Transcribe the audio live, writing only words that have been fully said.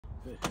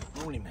Good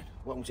morning, man.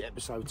 Welcome to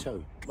episode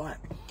 2. Right,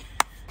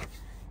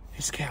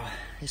 let's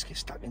get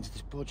stuck into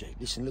this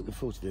project. Listen, looking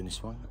forward to doing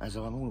this one, as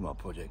I'm all of my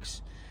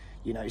projects.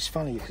 You know, it's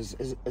funny because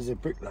as a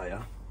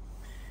bricklayer,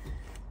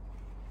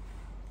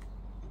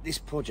 this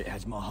project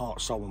has my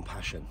heart, soul and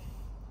passion.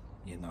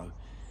 You know,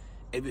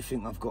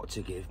 everything I've got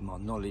to give, my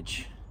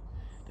knowledge,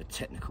 the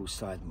technical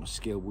side, my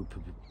skill would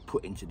be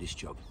put into this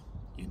job.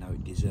 You know,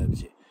 it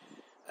deserves it.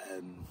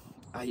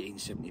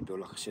 1870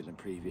 build, like I said in the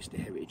previous, the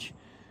heritage.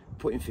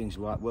 Putting things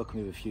right,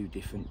 working with a few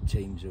different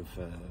teams of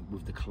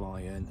with the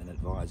client and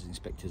advisors,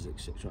 inspectors,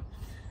 etc.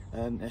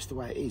 That's the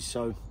way it is.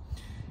 So,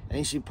 and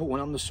it's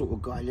important. I'm the sort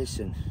of guy.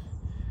 Listen,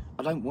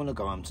 I don't want to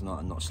go home tonight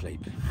and not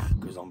sleep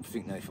because I'm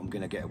thinking if I'm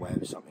going to get away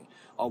with something,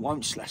 I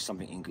won't slash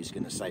something in because it's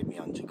going to save me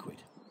 100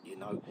 quid. You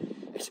know,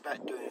 it's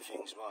about doing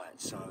things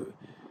right. So,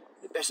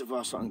 the best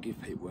advice I can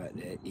give people out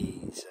there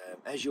is,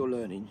 as you're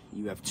learning,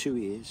 you have 2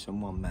 ears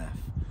and 1 mouth.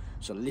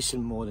 So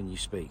listen more than you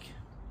speak.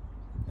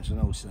 That's an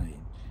old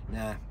saying.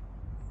 Now,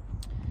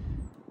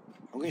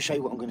 I'm going to show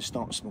you what I'm going to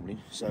start this morning.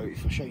 So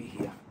if I show you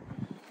here,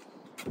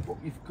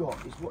 what we've got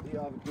is what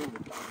the other builder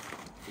done.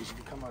 Is if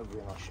you come over here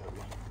and I'll show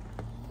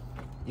you.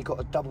 You've got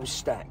a double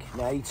stack.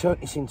 Now he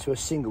turned this into a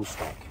single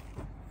stack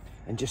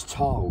and just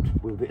tiled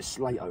with a bit of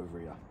slate over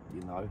here,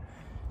 you know.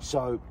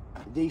 So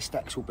these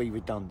stacks will be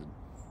redundant,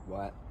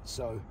 right?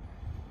 So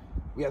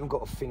we haven't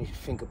got to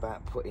think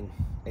about putting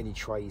any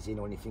trays in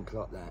or anything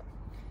like that.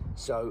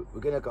 So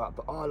we're going to go up,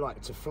 but I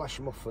like to flush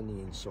them off on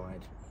the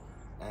inside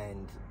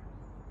and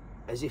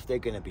as if they're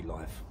going to be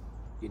live,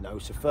 you know.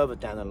 So further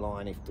down the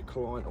line, if the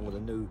client or the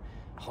new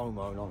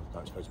homeowner, I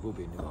don't suppose it will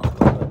be a new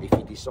homeowner, but if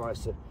he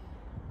decides to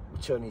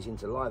turn these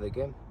into live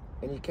again,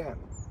 then he can.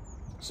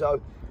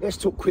 So let's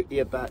talk quickly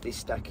about this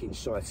stack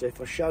inside. So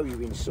if I show you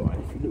inside,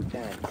 if you look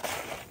down,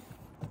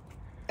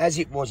 as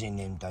it was in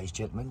them days,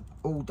 gentlemen,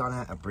 all done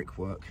out of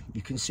brickwork.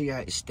 You can see how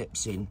it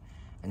steps in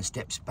and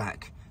steps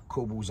back,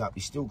 cobbles up.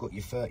 You still got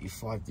your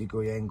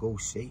 35-degree angle,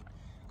 see,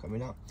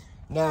 coming up.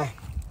 Now,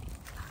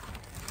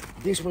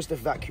 this was the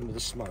vacuum of the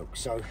smoke.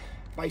 So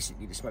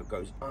basically the smoke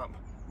goes up,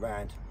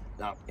 round,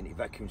 up, and it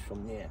vacuums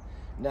from there.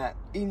 Now,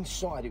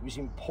 inside it was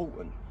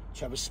important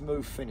to have a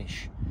smooth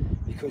finish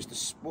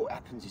because what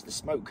happens is the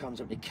smoke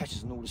comes up and it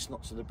catches on all the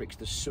snots of the bricks,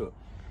 the soot.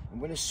 And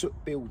when the soot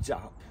builds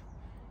up,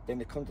 then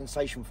the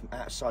condensation from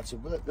outside. So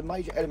the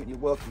major element you're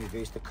working with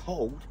is the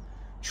cold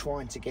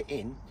trying to get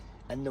in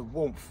and the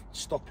warmth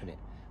stopping it.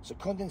 So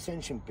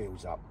condensation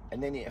builds up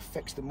and then it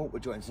affects the mortar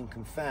joints and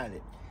can foul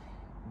it.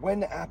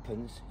 When that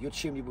happens, your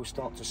chimney will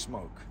start to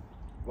smoke,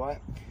 right?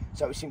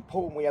 So it's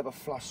important we have a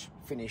flush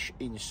finish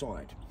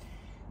inside.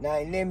 Now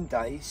in them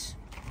days,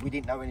 we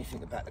didn't know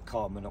anything about the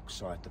carbon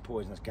monoxide, the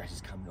poisonous gases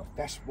coming off.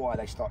 That's why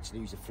they started to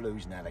use the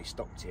flues now, they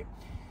stopped it.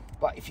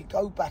 But if you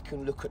go back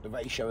and look at the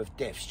ratio of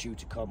deaths due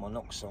to carbon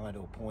monoxide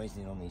or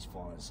poisoning on these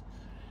fires,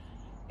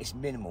 it's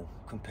minimal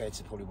compared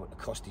to probably what the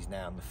cost is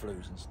now and the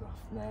flues and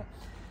stuff. Now,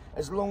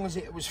 as long as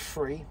it was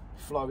free,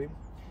 flowing,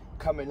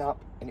 coming up,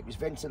 and it was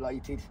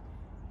ventilated,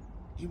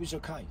 it was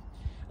okay.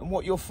 And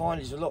what you'll find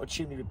is a lot of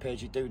chimney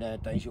repairs you do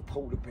nowadays, you'll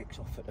pull the bricks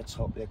off at the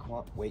top, they're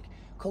quite weak.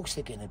 Of course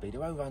they're going to be,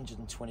 they're over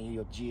 120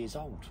 odd years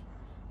old,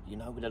 you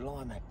know, with the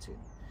lime acting.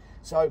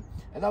 So,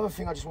 another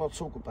thing I just want to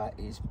talk about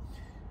is,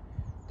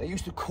 they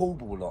used to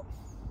corbel a lot,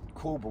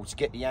 to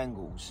get the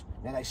angles.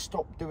 Now they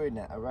stopped doing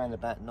that around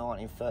about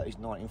 1930s,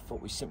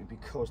 1940s, simply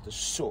because the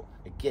soot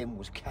again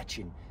was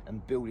catching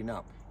and building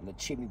up, and the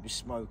chimney was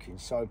smoking.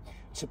 So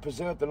to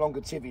preserve the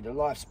longevity, the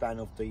lifespan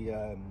of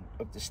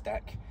the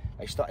stack,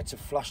 they started to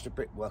flush the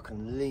brickwork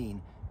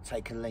and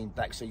take a lean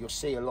back. So you'll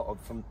see a lot of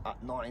from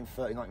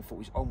 1930s,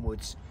 1940s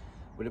onwards,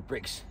 with the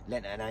bricks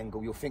lent at an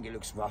angle. You'll think it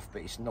looks rough,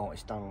 but it's not.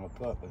 It's done on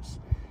purpose.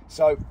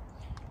 So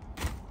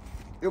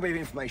there'll be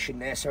information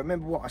there. So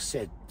remember what I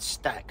said,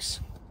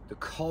 stacks. The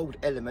cold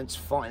elements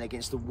fighting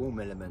against the warm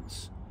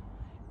elements.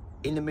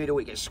 In the middle,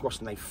 it gets squashed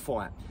and they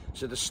fight.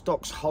 So the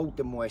stocks hold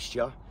the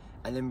moisture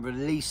and then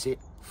release it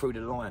through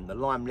the lime. The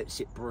lime lets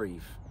it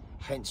breathe,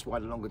 hence why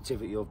the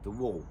longevity of the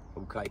wall,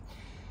 okay?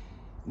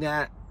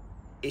 Now,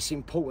 it's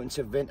important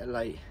to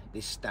ventilate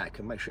this stack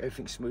and make sure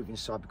everything's smooth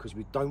inside because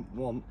we don't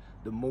want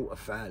the mortar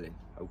fouling,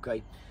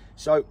 okay?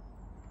 So,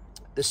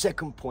 the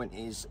second point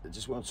is, I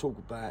just want to talk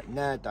about,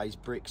 nowadays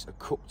bricks are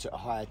cooked at a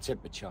higher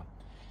temperature.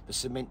 The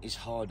cement is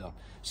harder.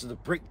 So the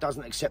brick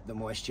doesn't accept the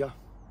moisture,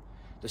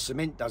 the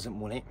cement doesn't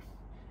want it,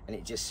 and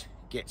it just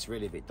gets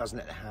rid of it, doesn't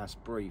let the house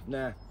breathe.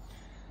 Now,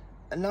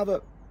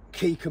 another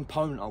key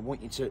component I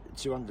want you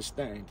to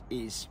understand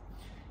is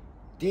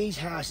these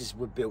houses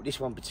were built, this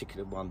one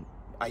particular one,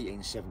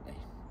 1870.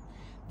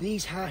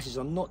 These houses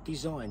are not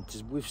designed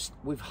to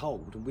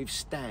withhold and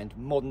withstand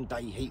modern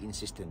day heating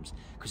systems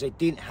because they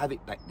didn't have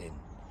it back then.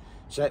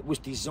 So it was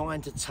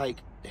designed to take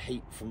the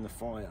heat from the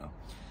fire.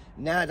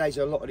 Nowadays,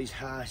 a lot of these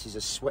houses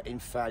are sweating,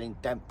 fouling,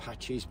 damp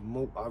patches,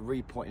 mortar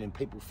repointing, and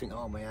people think,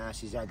 oh, my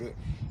house has had it.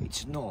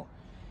 It's not.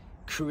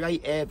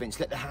 Create air vents,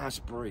 let the house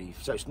breathe.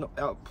 So it's not,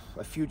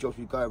 a few jobs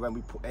we go around,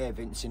 we put air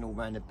vents in all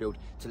around the build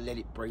to let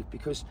it breathe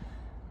because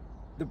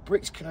the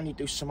bricks can only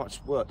do so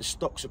much work. The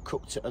stocks are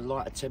cooked at a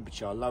lighter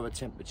temperature, a lower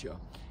temperature,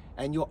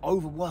 and you're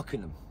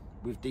overworking them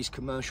with these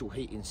commercial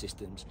heating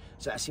systems.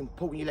 So it's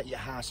important you let your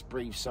house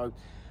breathe. So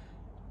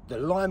the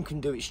lime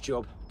can do its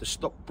job, the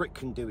stock brick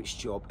can do its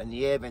job, and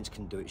the air vents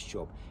can do its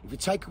job. If you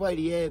take away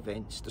the air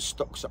vents, the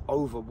stocks are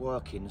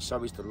overworking, and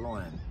so is the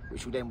lime,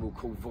 which will then will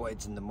cause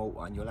voids in the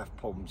mortar, and you'll have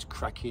problems,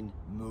 cracking,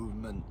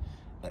 movement,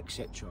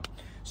 etc.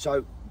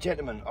 So,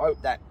 gentlemen, I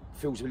hope that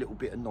fills a little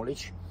bit of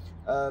knowledge.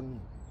 The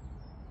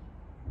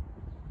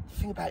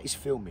thing about it is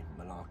filming,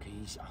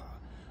 malarkey.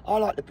 I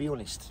like to be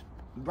honest.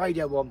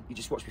 Radio on, you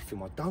just watch me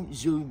film. I don't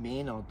zoom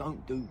in, I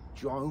don't do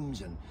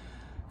drones and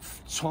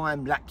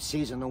time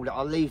lapses and all that.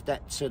 I leave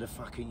that to the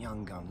fucking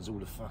young guns, all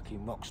the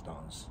fucking rock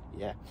stars,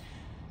 yeah.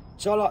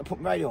 So I like to put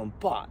radio on,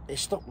 but they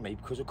stopped me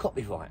because of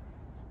copyright.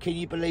 Can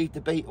you believe the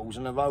Beatles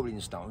and the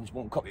Rolling Stones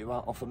want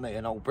copyright off of me,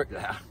 an old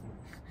bricklayer?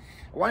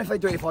 I wonder if they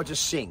do it if I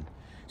just sing.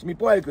 So my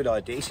boy had a good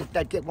idea. He said,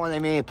 Dad, get one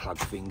of them earplug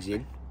things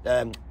in,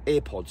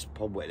 AirPods,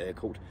 what they're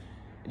called,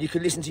 and you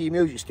can listen to your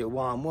music still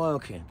while I'm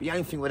working. But the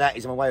only thing with that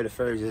is I'm away with the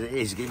fairies as it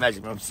is. Can you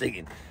imagine when I'm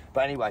singing?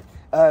 But anyway,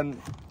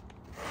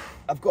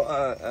 I've got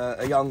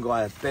a young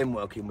guy, Ben,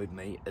 working with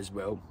me as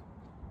well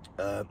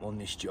on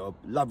this job.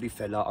 Lovely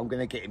fella. I'm going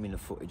to get him in the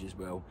footage as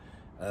well.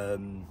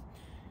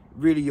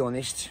 Really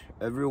honest,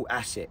 a real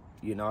asset,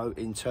 you know,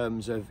 in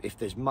terms of if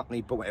there's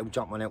muckney, but he'll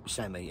jump on help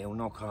Sammy, he'll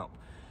knock up.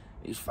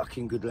 He's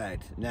fucking good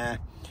lad. Now,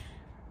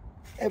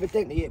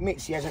 evidently he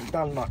admits he hasn't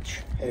done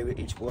much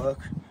heritage work,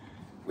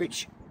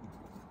 which,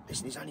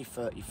 listen, he's only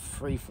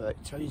 33,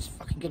 32, it's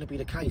fucking going to be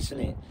the case, isn't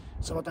it?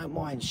 So I don't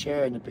mind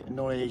sharing a bit of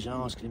knowledge and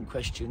asking him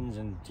questions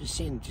and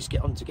just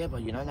get on together,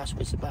 you know, that's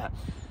what it's about.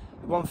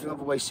 The one thing I've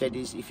always said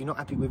is, if you're not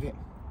happy with it,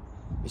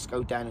 let's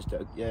go down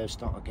and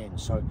start again.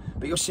 So,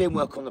 but you'll see him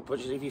work on the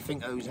project. If you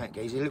think, oh, who's that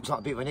geezer? He looks like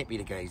a bit of an hippie,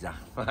 the geezer.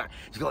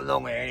 He's got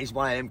long hair and he's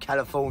one of them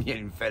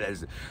Californian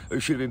fellas who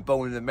should have been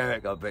born in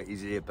America, but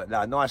he's here. But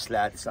no, nice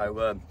lad.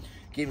 So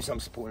give him some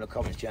support in the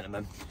comments,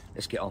 gentlemen.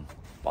 Let's get on.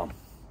 Bum.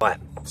 Right,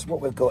 so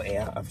what we've got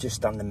here, I've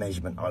just done the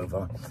measurement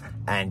over,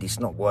 and it's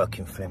not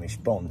working Flemish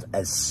bond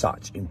as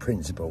such in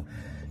principle.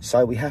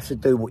 So we have to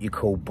do what you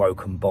call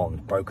broken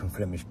bond, broken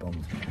Flemish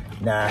bond.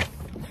 Now,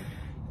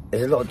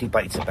 there's a lot of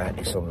debates about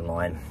this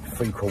online.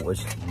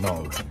 3/4,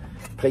 no.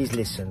 Please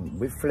listen,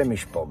 with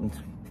Flemish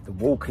bond, the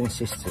wall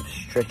consists of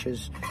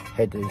stretchers,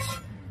 headers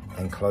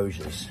and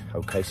closures.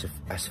 Okay, so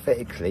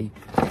aesthetically,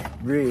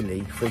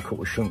 really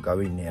 3/4 shouldn't go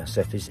in there.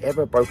 So if there's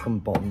ever a broken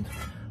bond,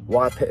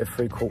 why put a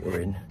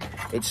 3/4 in?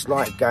 It's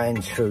like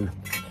going to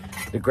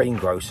the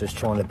greengrocers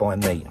trying to buy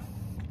meat.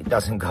 It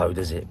doesn't go,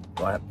 does it?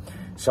 Right?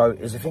 So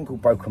there's a thing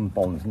called broken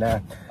bond.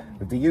 Now,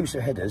 with the use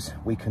of headers,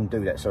 we can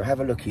do that. So have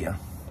a look here.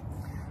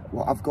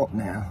 What I've got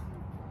now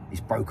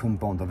is broken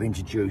bond. I've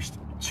introduced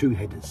 2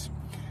 headers.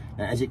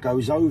 Now, as it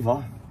goes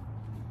over,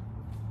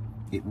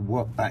 it will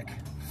work back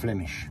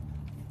Flemish.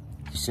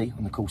 You see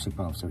on the course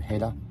above. So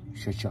header,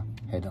 stretcher,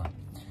 header.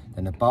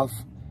 Then above,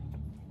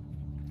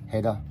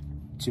 header,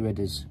 2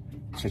 headers,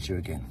 stretcher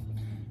again.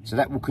 So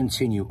that will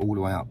continue all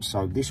the way up.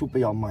 So this will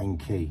be our main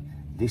key.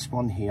 This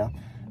one here,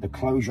 the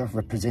closure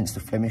represents the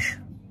Flemish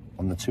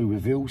on the 2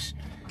 reveals,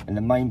 and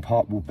the main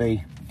part will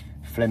be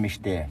Flemish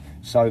there.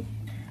 So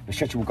the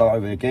stretcher will go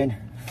over again,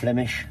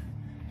 Flemish,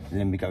 and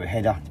then we go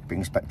header,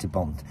 brings back to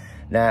bond.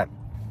 Now,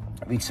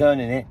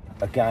 returning it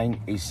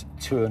again is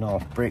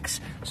 2.5 bricks,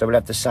 so we'll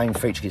have the same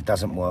feature. It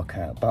doesn't work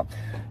out, but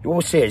you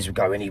will see as we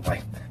go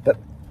anyway. But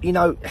you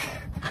know,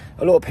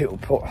 a lot of people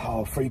put,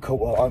 oh,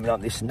 3/4, open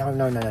up this.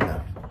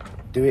 No.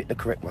 Do it the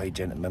correct way,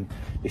 gentlemen.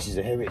 This is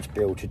a heritage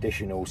build,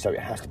 traditional, so it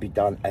has to be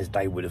done as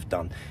they would have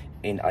done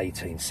in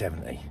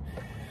 1870.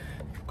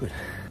 Good.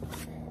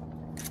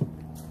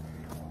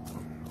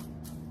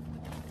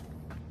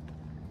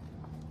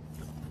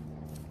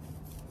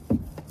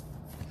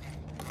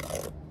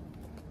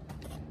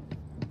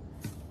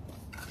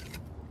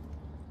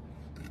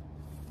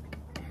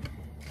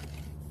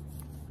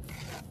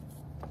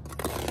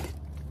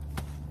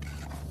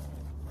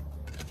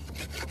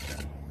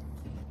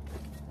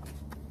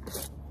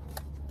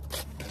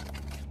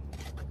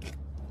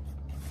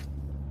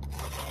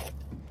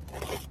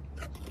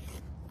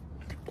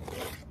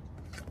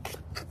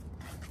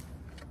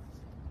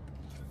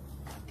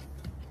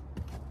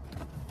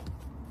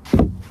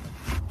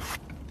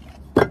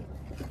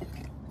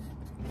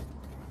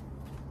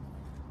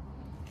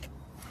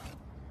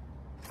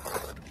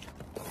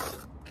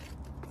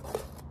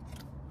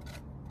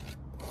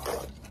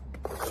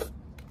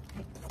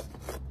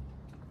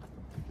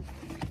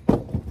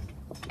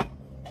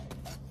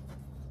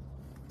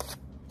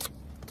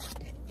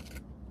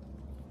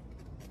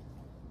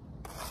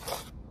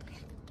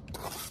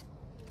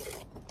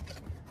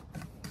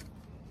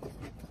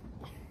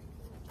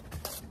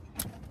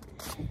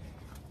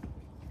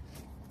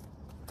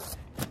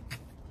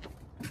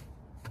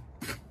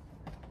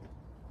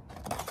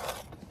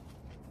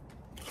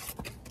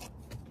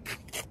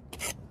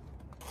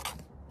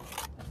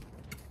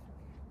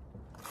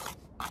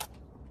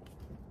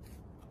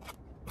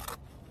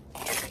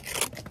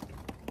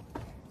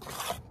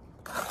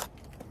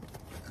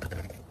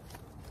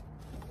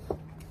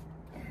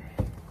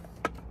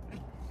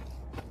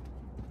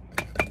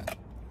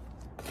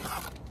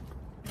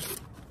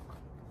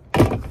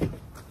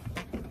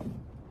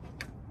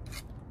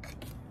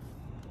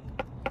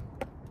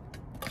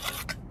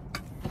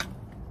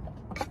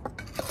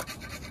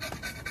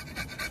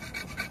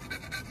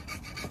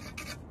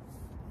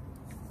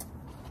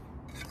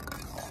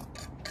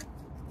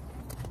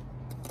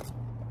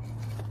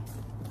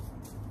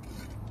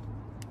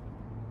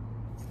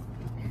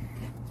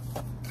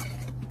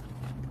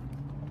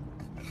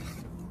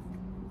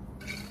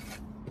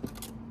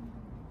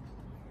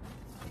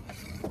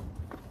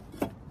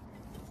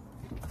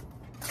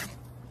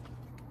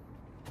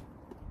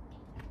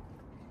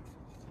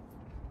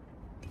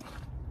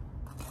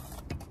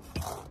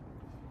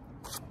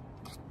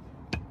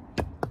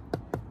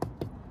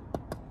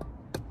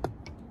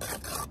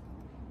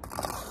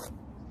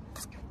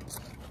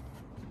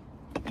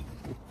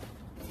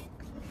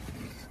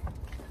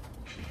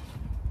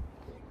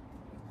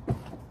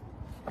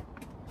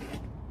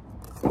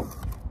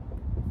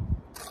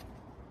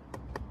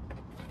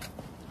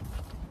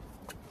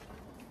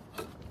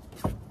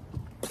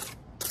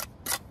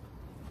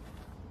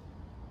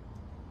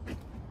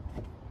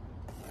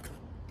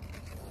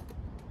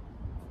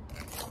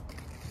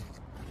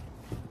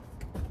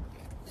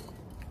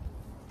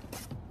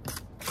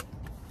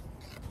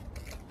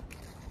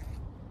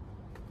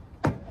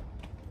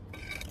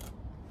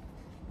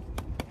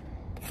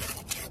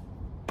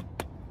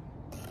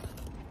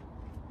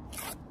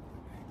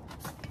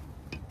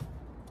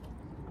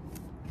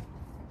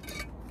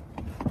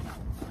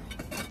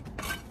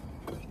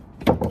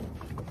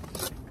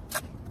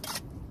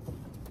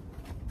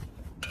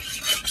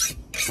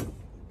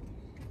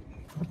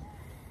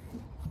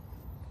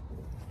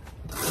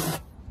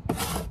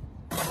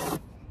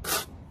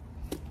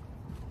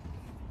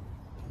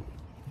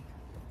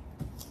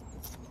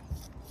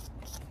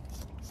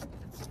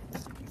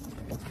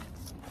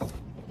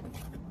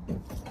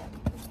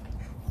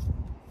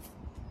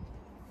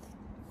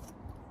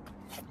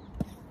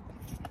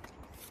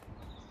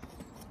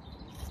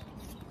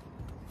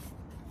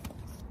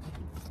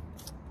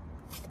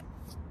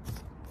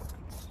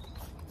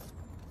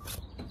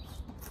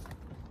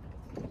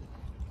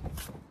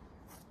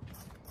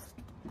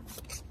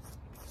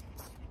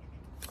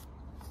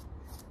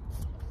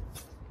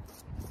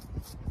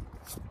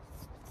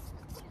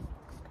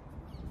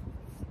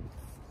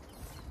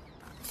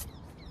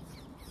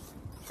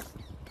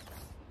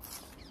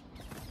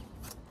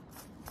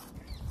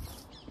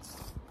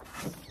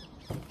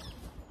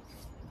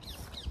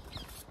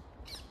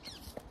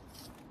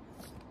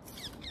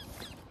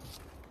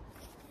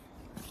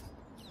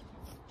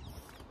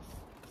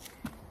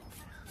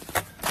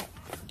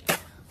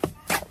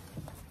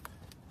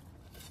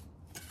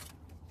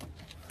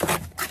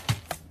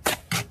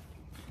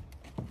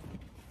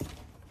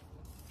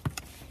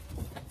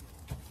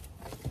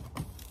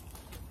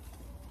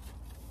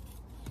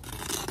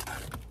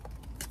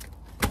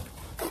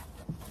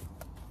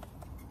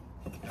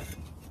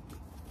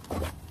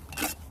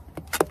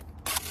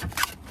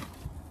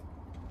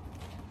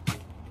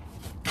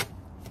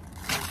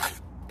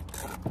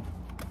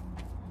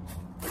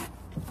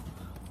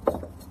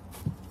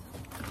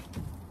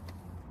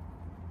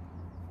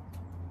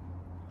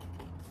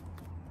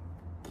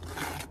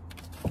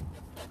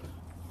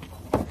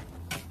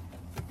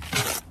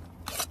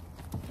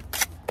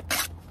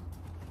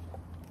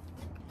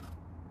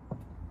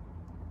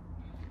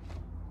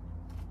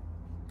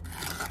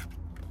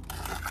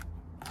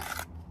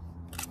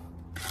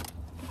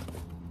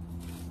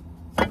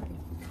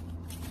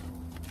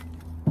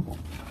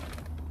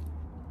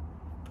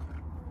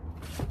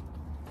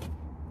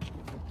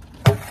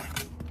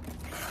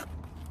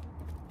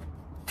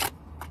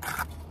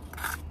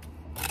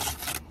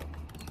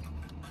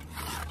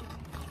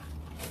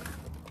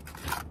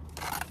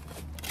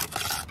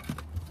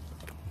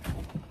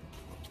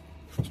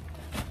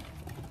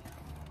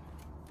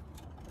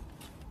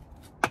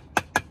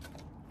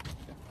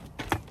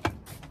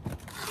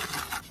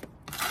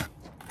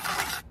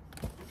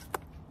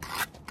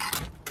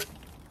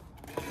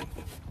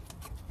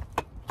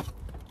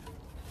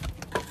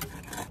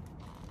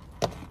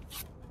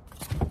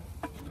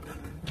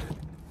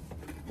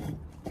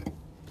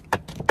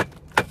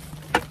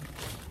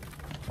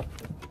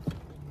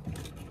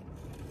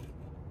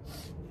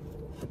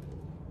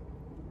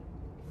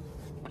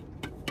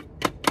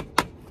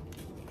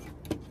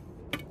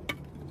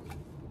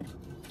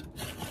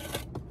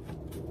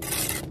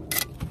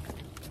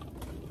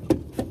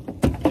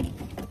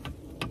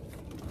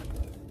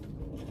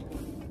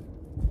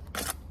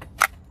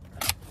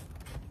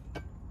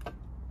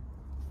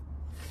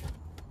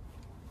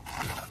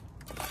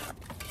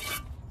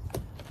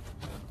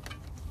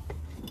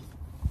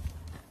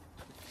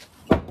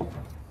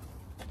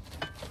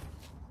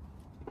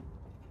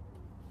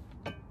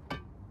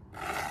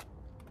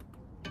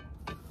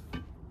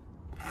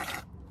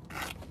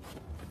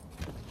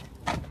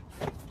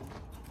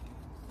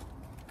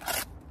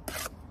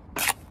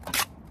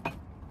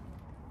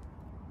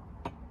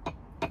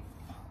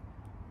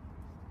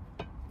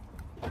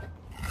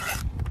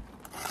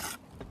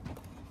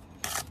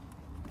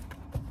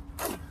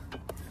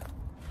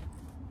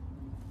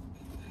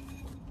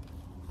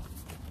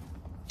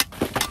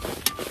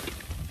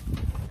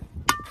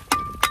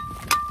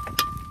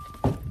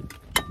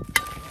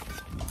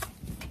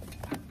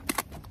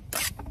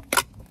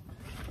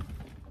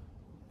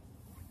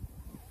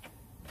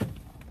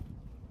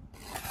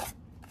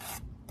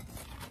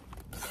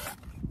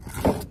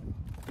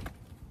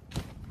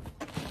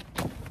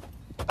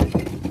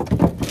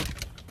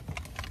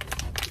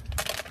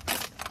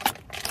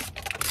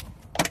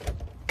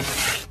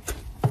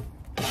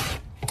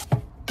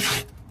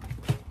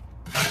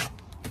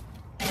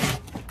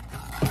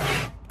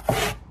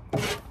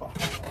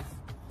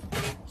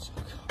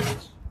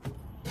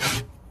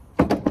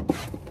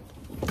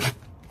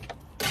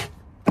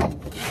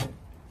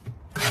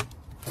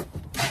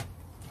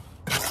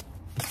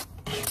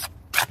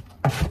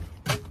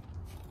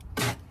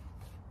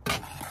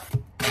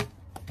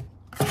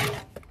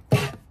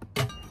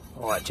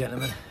 Right,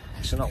 gentlemen,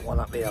 it's not one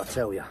up here, I'll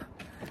tell you.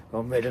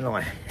 I'm red and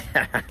I.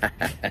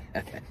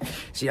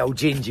 It's the old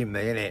ginger in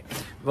me, isn't it?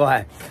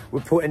 Right,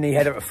 we're putting the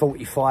header at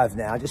 45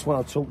 now. I just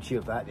want to talk to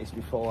you about this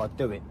before I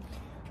do it.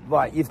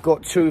 Right, you've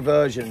got two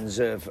versions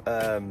of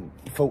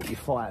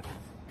 45.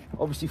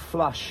 Obviously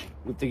flush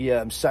with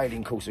the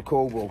sailing course of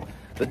Cornwall,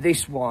 but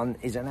this one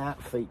is an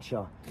out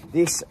feature.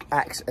 This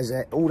acts as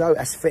a, although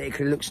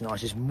aesthetically looks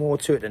nice, there's more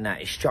to it than that,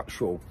 it's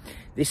structural.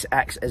 This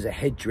acts as a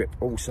head drip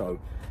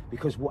also,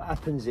 because what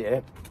happens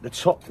here, the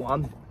top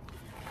one,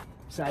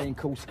 sailing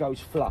course goes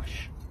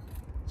flush.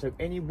 So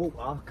any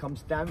water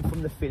comes down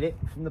from the fillet,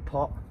 from the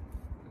pot,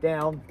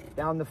 down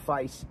the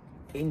face,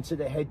 into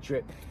the head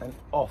drip and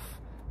off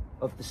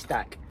of the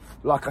stack.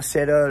 Like I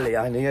said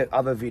earlier in the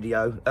other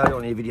video, earlier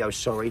on in the video,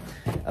 sorry,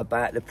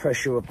 about the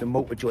pressure of the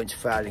mortar joints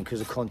failing because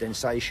of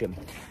condensation.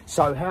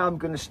 So how I'm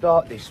going to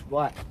start this,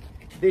 right,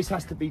 this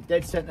has to be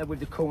dead centre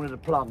with the corner of the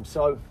plumb.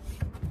 So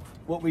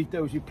what we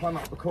do is we plumb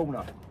up the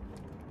corner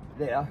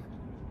there.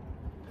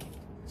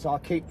 So I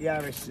keep the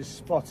Harris just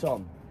spot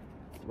on,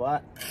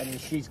 right, and then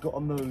she's got to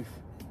move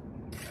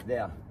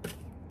there.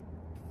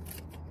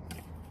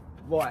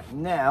 Right,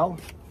 now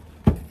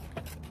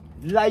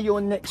lay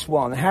your next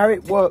one. How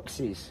it works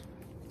is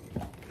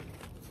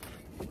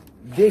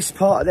this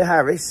part of the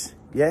Harris,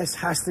 yes,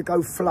 has to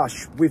go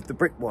flush with the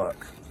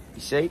brickwork.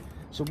 You see?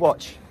 So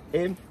watch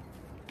him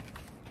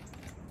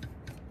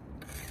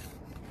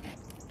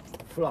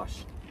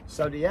flush.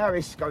 So the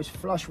Harris goes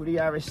flush with the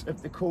Harris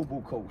of the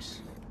Cornwall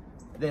course.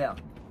 There.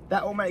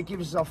 That automatically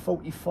gives us our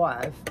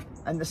 45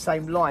 and the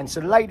same line.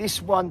 So lay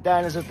this one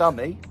down as a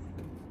dummy.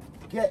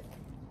 Get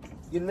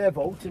your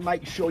level to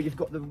make sure you've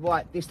got the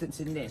right distance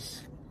in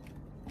this.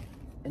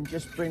 And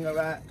just bring her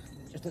out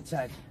just a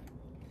tad.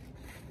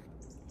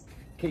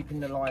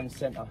 Keeping the line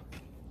centre.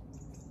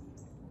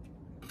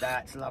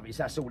 That's lovely,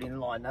 so that's all in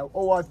line. Now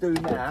all I do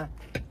now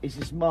is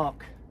just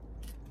mark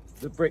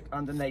the brick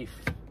underneath,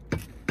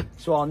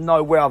 so I'll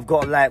know where I've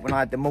got to lay it when I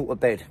had the mortar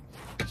bed.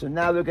 So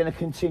now we're going to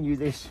continue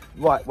this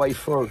right way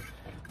through.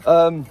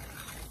 Got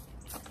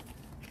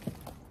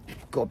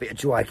a bit of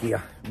dry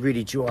here,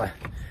 really dry.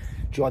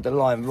 Dried the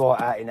line right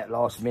out in that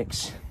last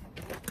mix.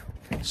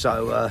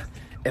 So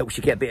helps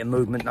you get a bit of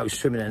movement, no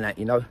swimming and that,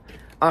 you know.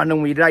 I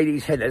normally lay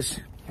these headers,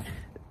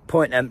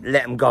 point them,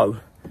 let them go,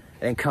 and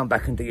then come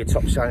back and do your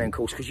top sailing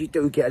course, because you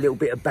do get a little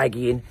bit of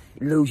baggy in,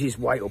 it loses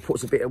weight or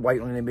puts a bit of weight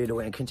on in the middle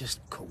and it can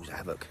just cause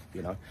havoc,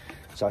 you know.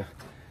 So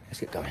let's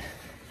get going.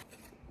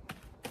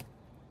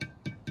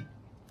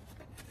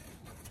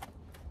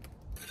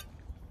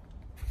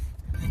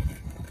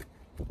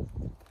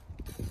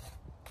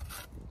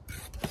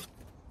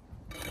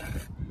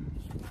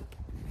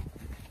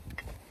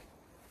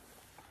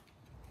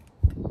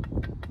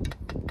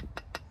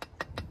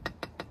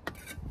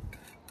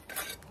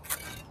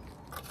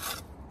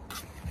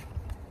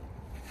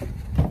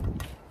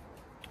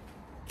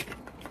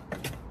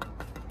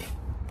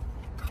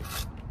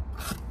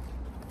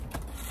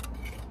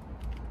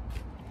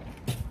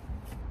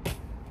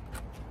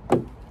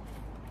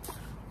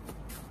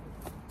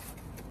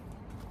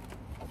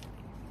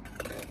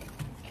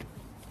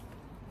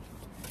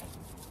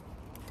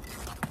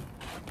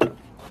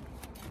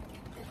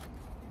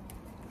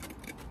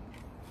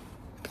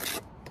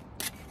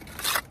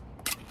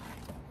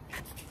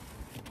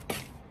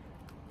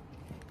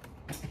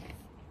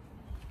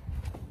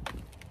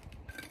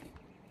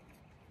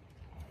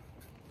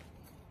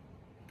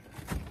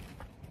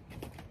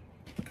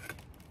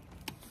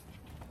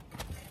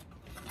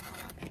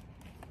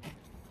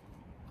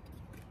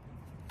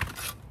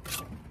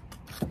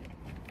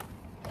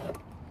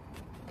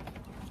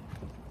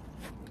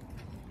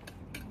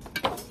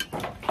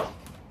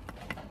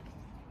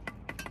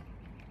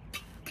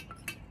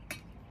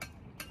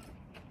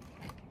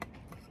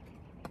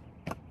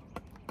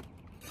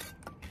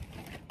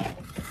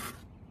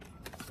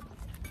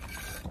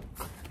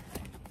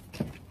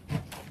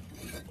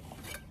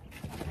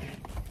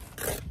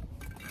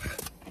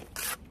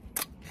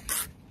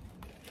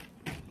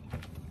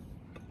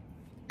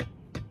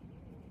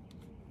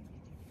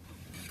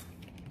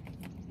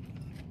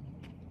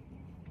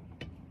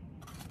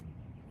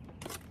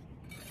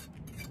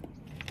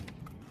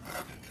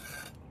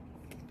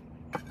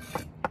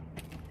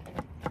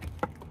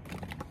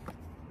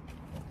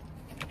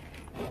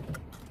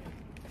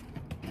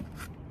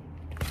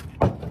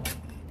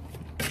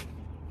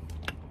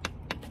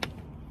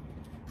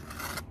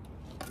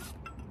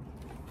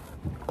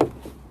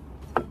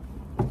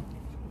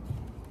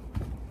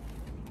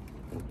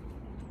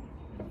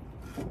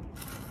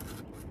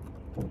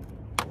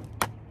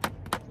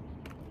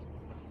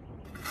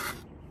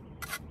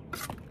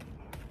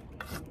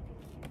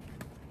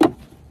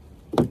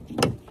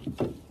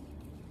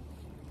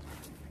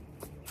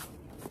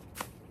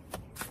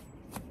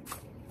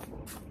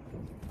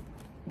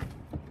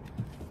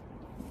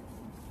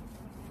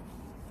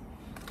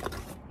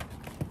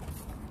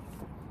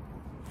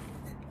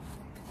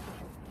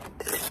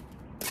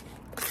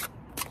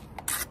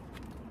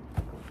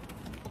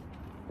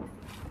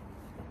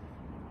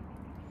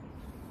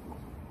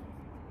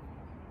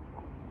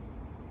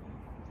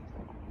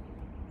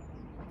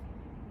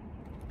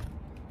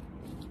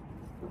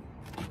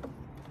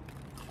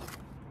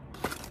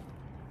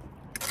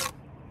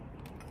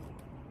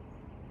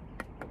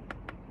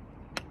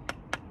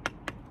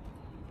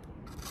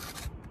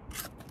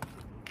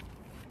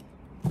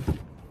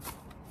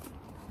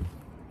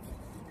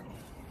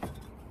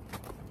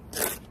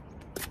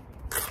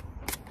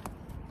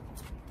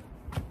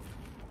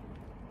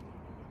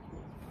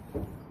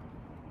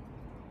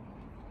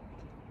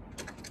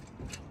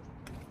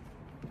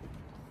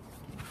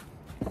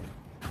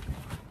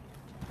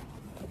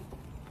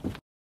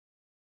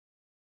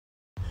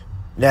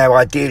 Now,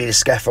 ideally, the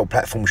scaffold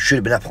platform should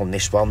have been up on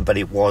this one, but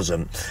it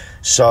wasn't.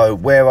 So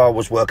where I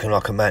was working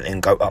like a man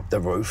and go up the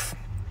roof,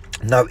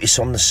 notice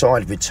on the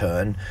side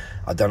return,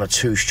 I've done a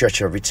 2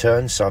 stretcher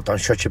return, so I've done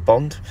stretcher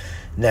bond.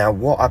 Now,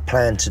 what I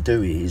plan to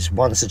do is,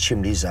 once the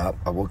chimney's up,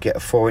 I will get a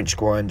 4-inch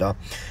grinder,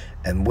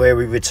 and where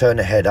we return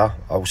the header,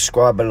 I'll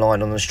scribe a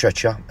line on the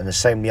stretcher, and the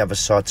same the other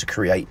side to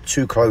create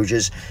 2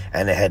 closures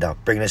and a header,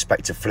 bringing us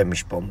back to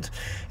Flemish bond.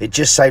 It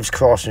just saves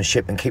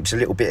craftsmanship and keeps a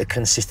little bit of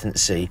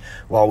consistency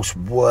whilst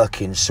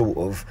working sort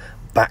of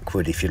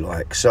backward, if you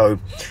like. So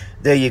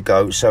there you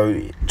go.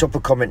 So drop a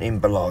comment in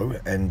below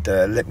and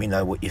let me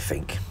know what you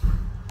think.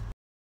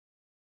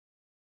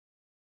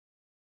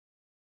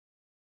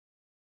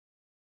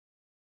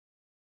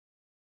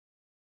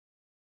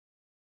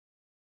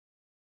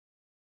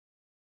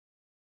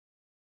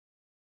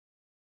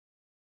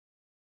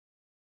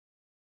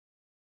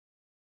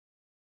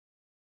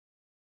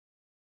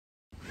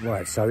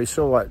 Right, so it's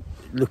all right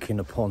looking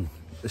upon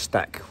the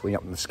stack when you're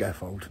up on the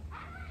scaffold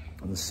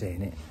and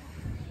seeing it,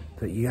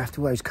 but you have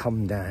to always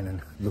come down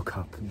and look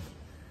up and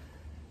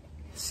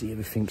see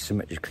everything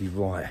symmetrically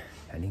right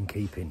and in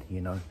keeping,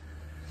 you know.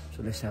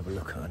 So let's have a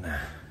look at her now.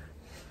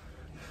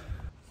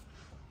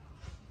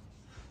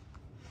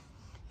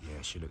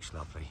 Yeah, she looks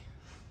lovely.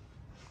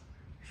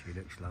 She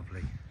looks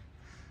lovely.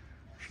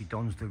 She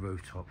dons the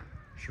rooftop,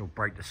 she'll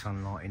break the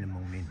sunlight in the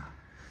morning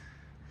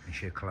and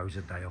she'll close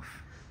the day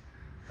off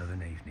of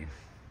an evening.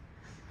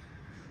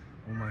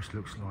 Almost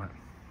looks like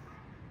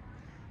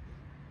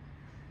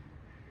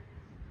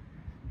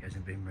it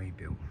hasn't been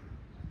rebuilt.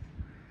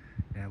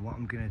 Now what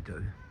I'm going to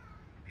do,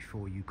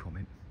 before you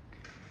comment,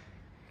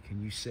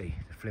 can you see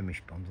the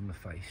Flemish bond on the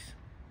face?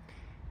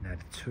 Now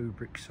the 2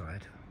 brick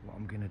side, what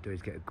I'm going to do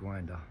is get a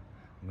grinder.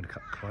 I'm going to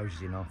cut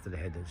closures in after the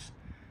headers.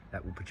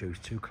 That will produce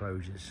 2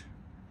 closures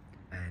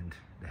and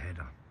the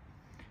header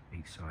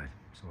each side.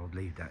 So I'll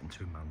leave that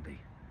until Monday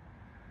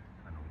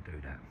and I'll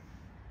do that.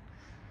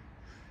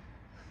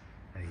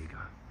 There you go.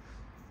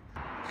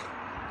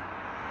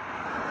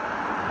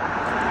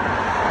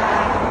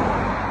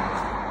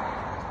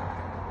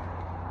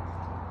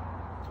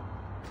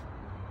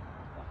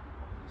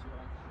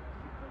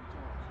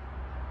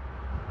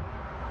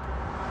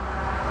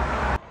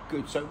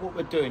 Good, so what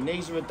we're doing,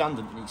 these are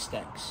redundant, these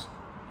stacks.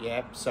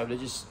 Yeah, so they're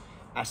just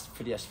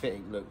for the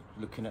aesthetic look,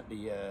 looking at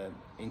the,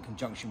 in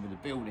conjunction with the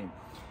building.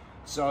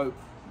 So,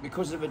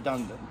 because they're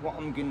redundant, what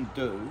I'm gonna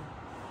do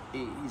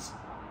is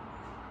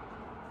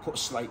put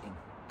slating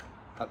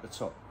at the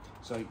top.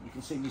 So you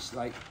can see this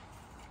slate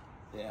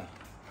there.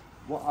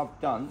 What I've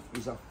done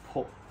is I've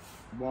put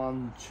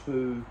 1,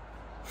 2,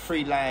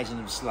 3 layers in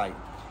of slate.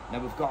 Now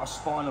we've got a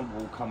spinal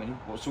wall coming in,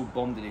 what's all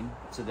bonded in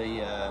to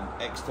the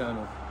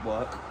external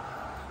work.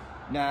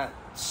 Now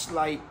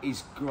slate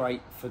is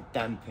great for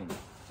damping.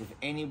 If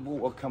any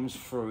water comes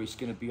through, it's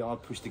going to be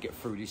hard pushed to get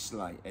through this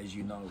slate, as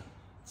you know.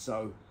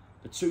 So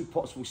the 2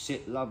 pots will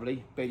sit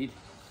lovely bedded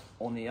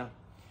on here.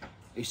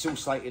 It's all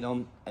slated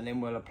on, and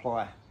then we'll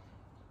apply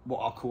what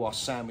I call our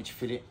sandwich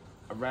fillet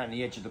around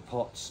the edge of the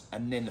pots,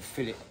 and then the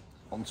fillet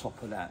on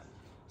top of that.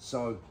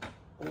 So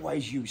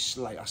always use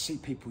slate. I see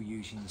people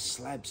using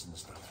slabs and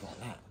stuff like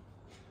that.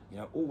 You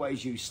know,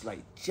 always use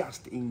slate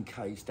just in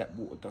case that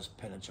water does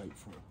penetrate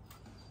through.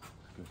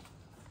 Good.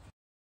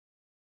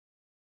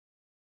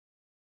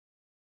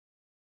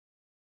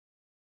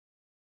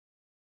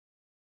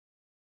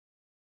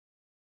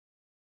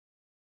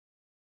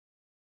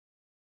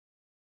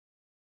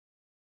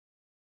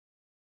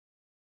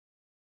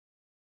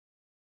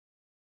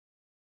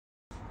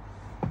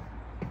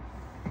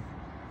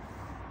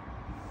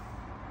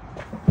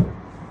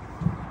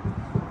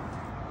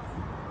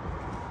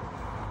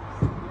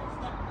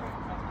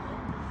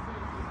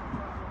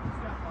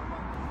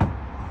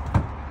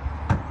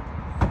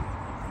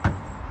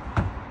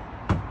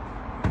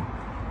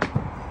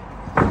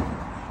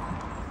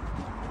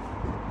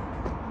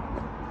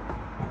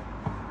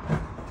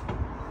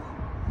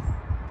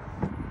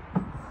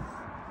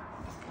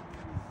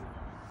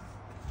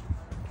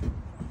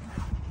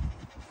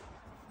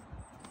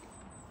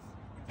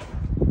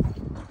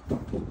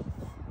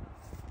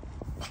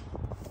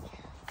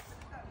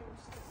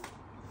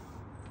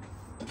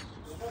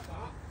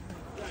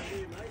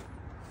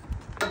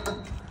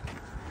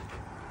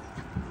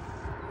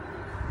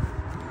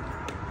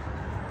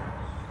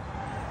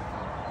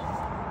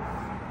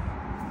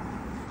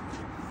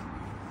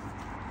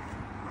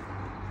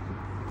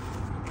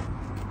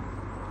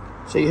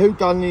 See, who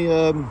done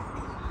the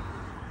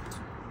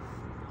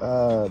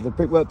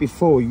brickwork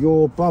before?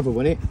 Your brother,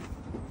 wasn't it?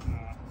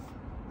 I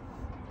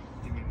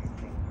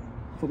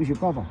thought it was your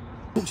brother.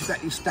 Talk to you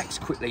about these stacks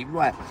quickly.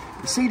 Right,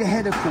 you see the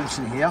header course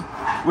in here?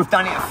 We've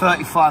done it at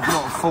 35,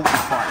 not at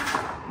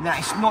 45. Now,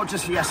 it's not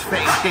just the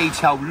aesthetic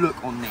detail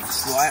look on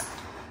this, right?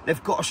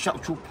 They've got a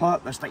structural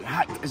purpose. They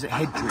act as a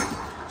head drip.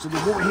 So the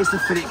water hits the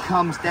fillet,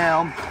 comes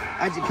down.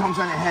 As it comes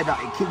down the header,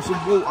 it keeps the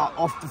water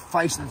off the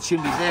face of the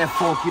chimney,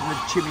 therefore giving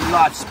the chimney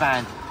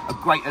lifespan a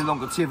greater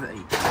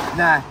longevity.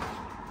 Now,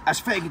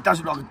 aesthetic, it does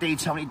look like a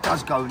detail and it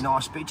does go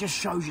nice, but it just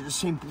shows you the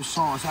simple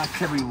science, how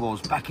clever he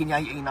was back in the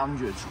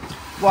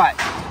 1800s. Right,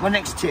 my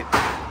next tip,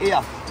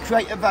 here,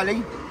 create a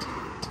valley,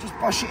 just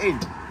brush it in,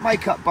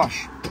 makeup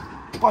brush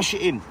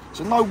it in,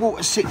 so no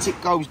water sits, it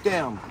goes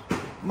down.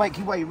 Make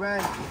your way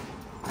round.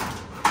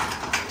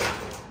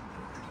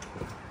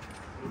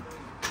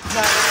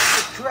 Now,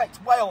 the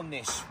correct way on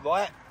this,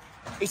 right,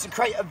 is to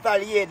create a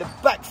valley here. The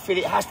back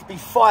fillet has to be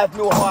 5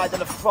 mil higher than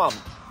the front.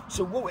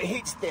 So water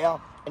hits there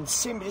and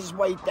simply is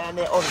way down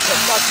there on it. So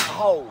it doesn't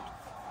hold,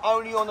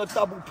 only on a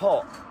double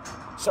pot.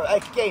 So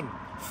again,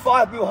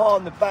 5 mil high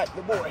on the back,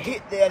 the water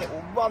hit there and it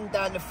will run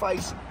down the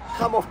face,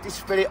 come off this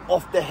fillet,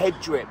 off the head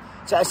drip.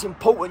 So it's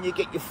important you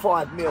get your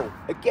 5 mil.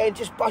 Again,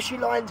 just brush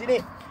your lines in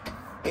it.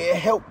 It'll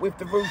help with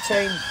the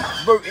routine,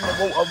 routing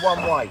the water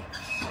one way.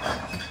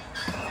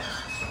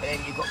 And then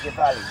you've got your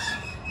valleys.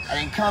 And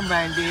then come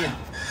round here,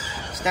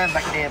 stand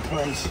back there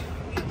please.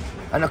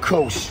 And of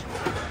course,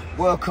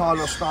 work hard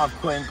or starve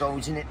coin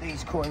goes in it.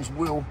 These coins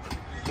will,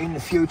 in the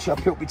future,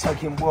 people will be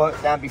taking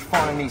work down, be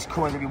finding these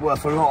coins will be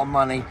worth a lot of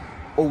money,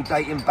 all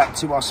dating back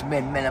to us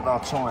men of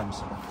our times.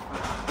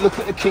 Look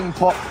at the king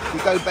pot, we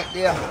go back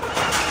there.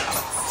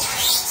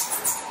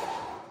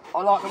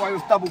 I like the way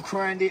we've double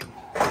crowned it.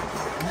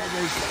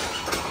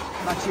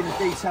 Matching the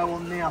detail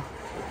on there.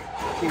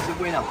 Here's the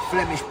winner,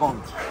 Flemish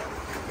Bond.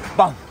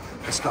 Boom,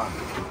 let's go.